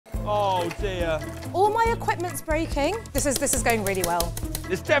Oh dear. All my equipment's breaking. This is going really well.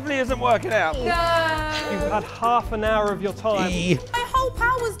 This definitely isn't working out. No. You've had half an hour of your time. My whole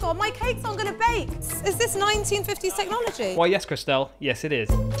power's gone. My cake's not going to bake. Is this 1950s technology? Why, yes, Christelle. Yes, it is.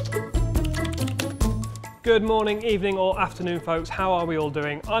 Good morning, evening or afternoon, folks. How are we all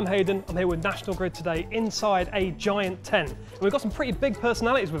doing? I'm Hayden. I'm here with National Grid today inside a giant tent. And we've got some pretty big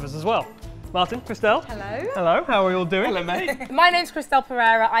personalities with us as well. Martin, Christelle. Hello. Hello, how are we all doing? Hello, mate. My name's Christelle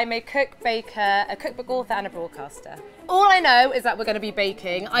Pereira. I'm a cook, baker, a cookbook author and a broadcaster. All I know is that we're going to be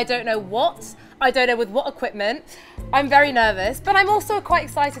baking. I don't know what. I don't know with what equipment. I'm very nervous, but I'm also quite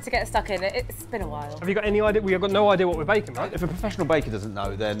excited to get stuck in it. It's been a while. Have you got any idea? We've got no idea what we're baking, right? If a professional baker doesn't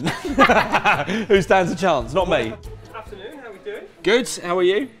know, then who stands a chance? Not me. Afternoon, how are we doing? Good, how are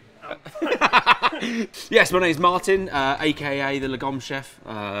you? Yes, my name's Martin, aka the Lagom Chef,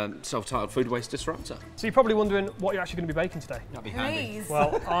 self-titled food waste disruptor. So you're probably wondering what you're actually going to be baking today. That'd be handy. Please.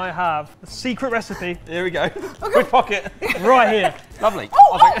 Well, I have a secret recipe Here we go. Quick pocket. right here. Lovely.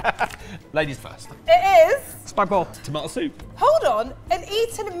 Oh, Ladies first. It is. Spag bowl. Tomato soup. Hold on. An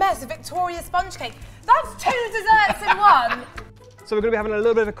eaten mess of Victoria sponge cake. That's 2 desserts in one. So we're going to be having a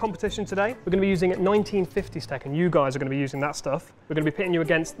little bit of a competition today. We're going to be using 1950s tech, and you guys are going to be using that stuff. We're going to be pitting you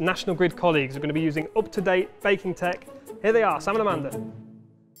against National Grid colleagues. We're going to be using up-to-date baking tech. Here they are, Sam and Amanda.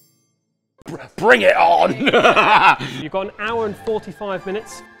 Bring it on! You've got an hour and 45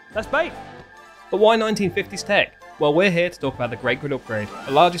 minutes. Let's bake. But why 1950s tech? Well, we're here to talk about the Great Grid Upgrade,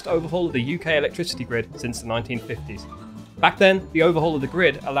 the largest overhaul of the UK electricity grid since the 1950s. Back then, the overhaul of the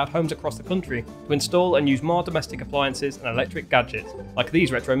grid allowed homes across the country to install and use more domestic appliances and electric gadgets, like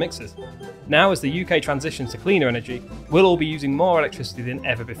these retro mixers. Now, as the UK transitions to cleaner energy, we'll all be using more electricity than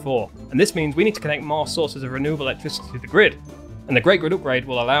ever before, and this means we need to connect more sources of renewable electricity to the grid, and the Great Grid Upgrade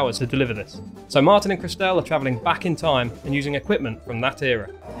will allow us to deliver this. So Martin and Christelle are travelling back in time and using equipment from that era.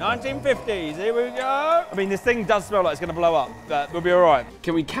 1950s, here we go. I mean, this thing does smell like it's going to blow up, but we'll be all right.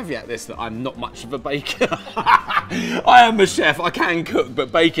 Can we caveat this that I'm not much of a baker? I am a chef, I can cook,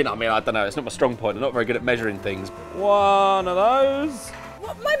 but baking, I mean, I don't know, it's not my strong point. I'm not very good at measuring things. One of those.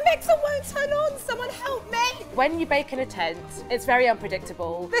 What? My mixer won't turn on. Someone help me. When you bake in a tent, it's very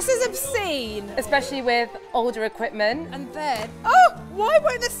unpredictable, This is obscene. especially with older equipment. And then, oh, why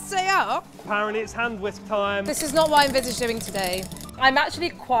won't this stay up? Apparently it's hand whisk time. This is not what I envisaged doing today. I'm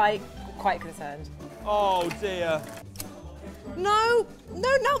actually quite concerned. Oh dear. No.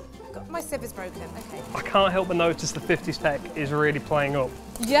 God, my sieve is broken. Okay. I can't help but notice the 50s tech is really playing up.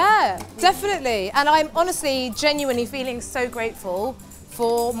 Yeah, definitely. And I'm honestly, genuinely feeling so grateful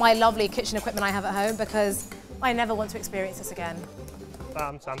for my lovely kitchen equipment I have at home because I never want to experience this again.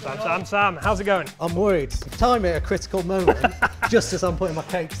 Sam, how's it going? I'm worried. Time at a critical moment, just as I'm putting my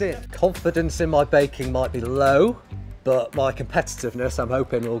cakes in. Confidence in my baking might be low, but my competitiveness, I'm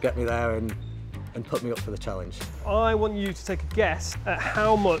hoping, will get me there and put me up for the challenge. I want you to take a guess at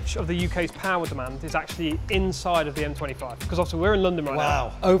how much of the UK's power demand is actually inside of the M25. Because obviously we're in London right now.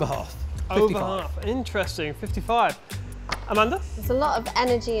 Wow, over half. 55. Over half. Interesting, 55. Amanda? There's a lot of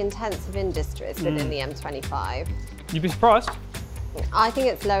energy-intensive industries within the M25. You'd be surprised. I think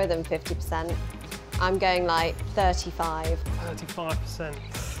it's lower than 50%. I'm going like 35. 35%.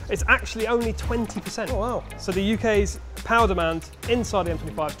 It's actually only 20%. Oh, wow. So the UK's power demand inside the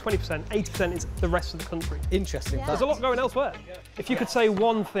M25 is 20%, 80% is the rest of the country. Interesting. Yeah. There's a lot going elsewhere. If you could say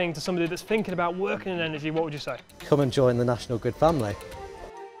one thing to somebody that's thinking about working in energy, what would you say? Come and join the National Grid family.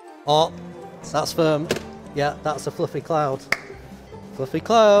 Oh, that's firm. Yeah, that's a fluffy cloud. Fluffy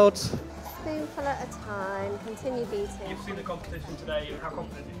cloud. Spoonful at a time, continue beating. You've seen the competition today, how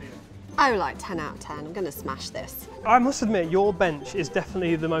confident do you feel? Oh, like 10 out of 10. I'm going to smash this. I must admit, your bench is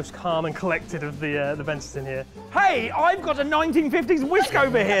definitely the most calm and collected of the benches in here. Hey, I've got a 1950s whisk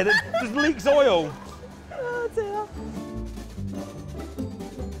over here that just leaks oil. Oh dear.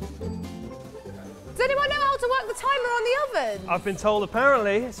 Does anyone know how to work the timer on the oven? I've been told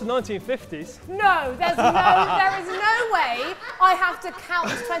apparently it's the 1950s. No, there is no way I have to count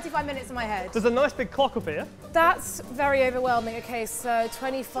 25 minutes in my head. There's a nice big clock up here. That's very overwhelming. Okay, so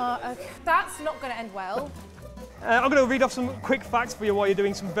 25, okay. That's not going to end well. I'm going to read off some quick facts for you while you're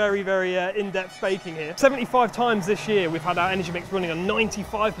doing some very, very in-depth baking here. 75 times this year we've had our energy mix running on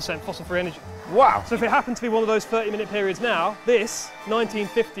 95% fossil-free energy. Wow. So if it happened to be one of those 30-minute periods now, this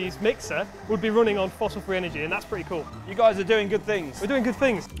 1950s mixer would be running on fossil-free energy, and that's pretty cool. You guys are doing good things. We're doing good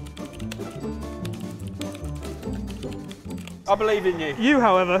things. I believe in you. You,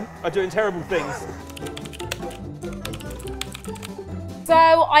 however, Are doing terrible things. So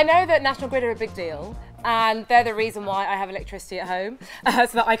I know that National Grid are a big deal, and they're the reason why I have electricity at home, so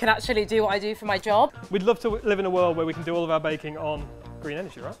that I can actually do what I do for my job. we'd love to live in a world where we can do all of our baking on green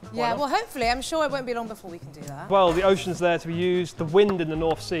energy, right? Yeah, well, hopefully, I'm sure it won't be long before we can do that. Well, the ocean's there to be used. The wind in the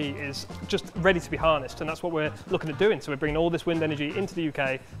North Sea is just ready to be harnessed, and that's what we're looking at doing. So we're bringing all this wind energy into the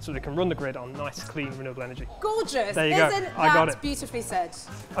UK so they can run the grid on nice, clean, renewable energy. Gorgeous. There you go. Isn't I got that it. beautifully said?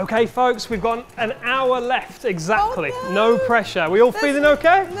 Okay, folks, we've got an hour left exactly. Oh, no. No pressure. We all feeling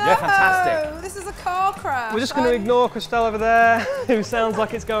okay? No, Yeah, fantastic. This is a car crash. We're just going to ignore Christelle over there, who sounds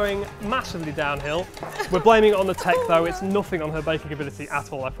like it's going massively downhill. We're blaming it on the tech, though. It's nothing on her baking ability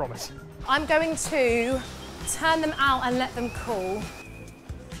at all, I promise. I'm going to turn them out and let them cool.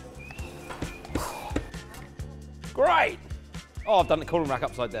 Great. Oh, I've done the cooling rack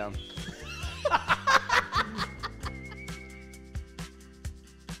upside down.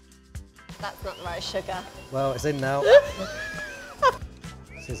 That's not the right sugar. Well, it's in now.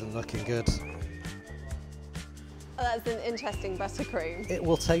 This isn't looking good. Oh, that's an interesting buttercream. It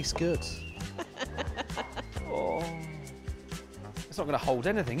will taste good. Oh. It's not going to hold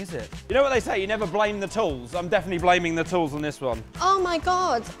anything, is it? You know what they say, you never blame the tools. I'm definitely blaming the tools on this one. Oh my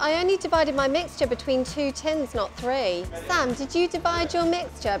God, I only divided my mixture between 2 tins, not 3. Sam, did you divide your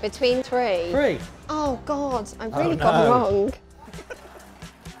mixture between 3? 3. Oh God, I've really gone wrong.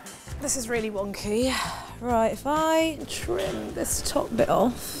 This is really wonky. Right, if I trim this top bit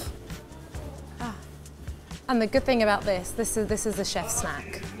off. Ah. And the good thing about this is a chef's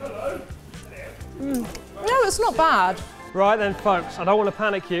snack. No, it's not bad. Right then, folks, I don't want to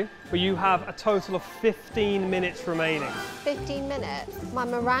panic you, but you have a total of 15 minutes remaining. 15 minutes? My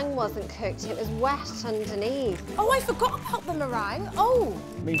meringue wasn't cooked, it was wet underneath. Oh, I forgot about the meringue. Oh.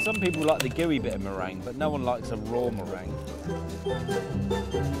 I mean, some people like the gooey bit of meringue, but no one likes a raw meringue.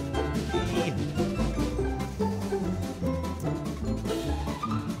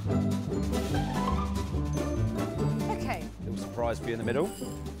 Okay. Little surprise for you in the middle.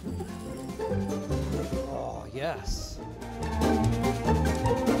 Oh, yes.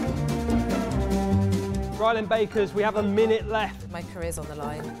 Right then, bakers, we have a minute left. My career's on the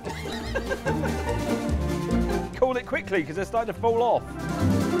line. Cool it quickly, because they're starting to fall off.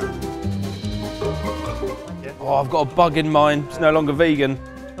 Oh, I've got a bug in mine. It's no longer vegan.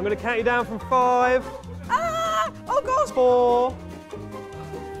 I'm going to count you down from 5. Ah! Oh God! 4,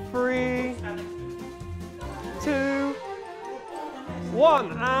 3, 2,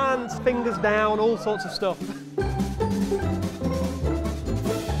 1, and fingers down, all sorts of stuff.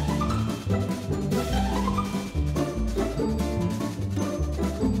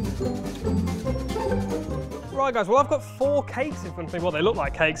 Right guys, well I've got 4 cakes in front of me. Well, they look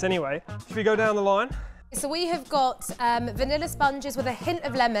like cakes anyway. Should we go down the line? So we have got vanilla sponges with a hint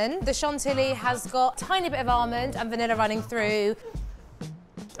of lemon. The chantilly has got a tiny bit of almond and vanilla running through.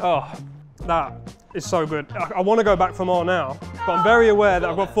 Oh, that is so good. I want to go back for more now, but I'm very aware that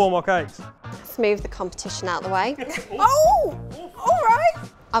I've got 4 more cakes. Let's move the competition out the way. Oh! All right!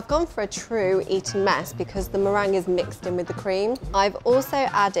 I've gone for a true eating mess because the meringue is mixed in with the cream. I've also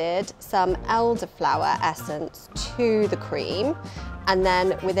added some elderflower essence to the cream, and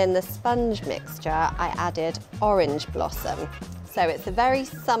then within the sponge mixture I added orange blossom. So it's a very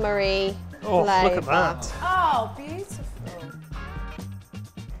summery flavour. Look at that. Oh, beautiful.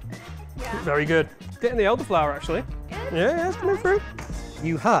 Very good. Getting the elderflower actually. Yeah, it's coming through.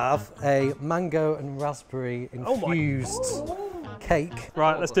 You have a mango and raspberry infused cake.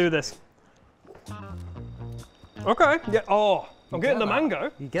 Right, let's do this. Okay, yeah, oh, I'm getting the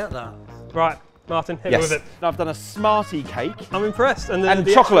mango. You get that? Right, Martin, hit me with it. I've done a Smartie cake. I'm impressed. And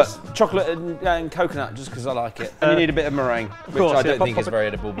the chocolate. extras- Chocolate and coconut, just because I like it. And you need a bit of meringue, which course, I don't yeah, think pop is it. very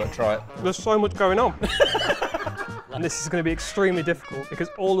edible, but try it. There's so much going on. And this is going to be extremely difficult because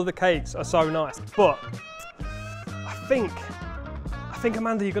all of the cakes are so nice. But I think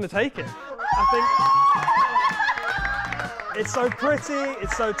Amanda, you're going to take it. It's so pretty,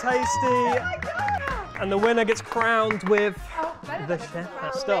 it's so tasty, and the winner gets crowned with the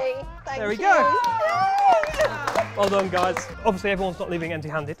chef stuff. There we go. Well done, guys. Obviously, everyone's not leaving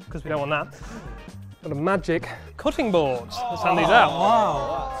empty-handed because we don't want that. Got a magic cutting board. Let's hand these out.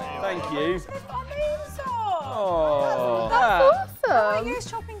 Wow. Thank you. Oh, I use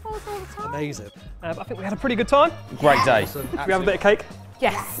chopping boards all the time. Amazing. I think we had a pretty good time. Great day. Should we have a bit of cake?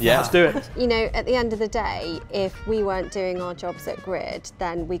 Yes. Yeah. Let's do it. You know, at the end of the day, if we weren't doing our jobs at Grid,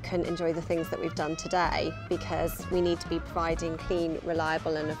 then we couldn't enjoy the things that we've done today because we need to be providing clean,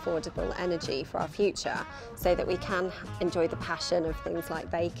 reliable and affordable energy for our future so that we can enjoy the passion of things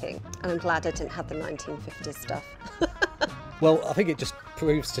like baking. And I'm glad I didn't have the 1950s stuff. Well, I think it just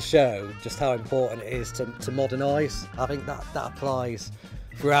proves to show just how important it is to modernise. I think that applies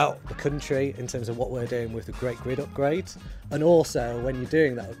throughout the country in terms of what we're doing with the Great Grid upgrades, and also when you're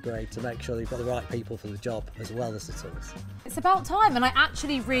doing that upgrade to make sure you've got the right people for the job as well as the tools. It's about time, and I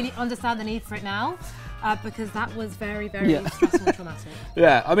actually really understand the need for it now. Because that was very, very stressful and traumatic.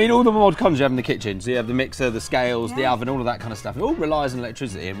 Yeah, I mean, all the mod cons you have in the kitchen. So you have the mixer, the scales, the oven, all of that kind of stuff. It all relies on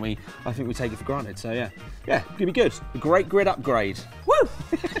electricity, and I think we take it for granted. So yeah, it's gonna be good. The Great Grid upgrade. Woo!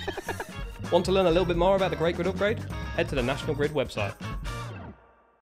 Want to learn a little bit more about the Great Grid upgrade? Head to the National Grid website.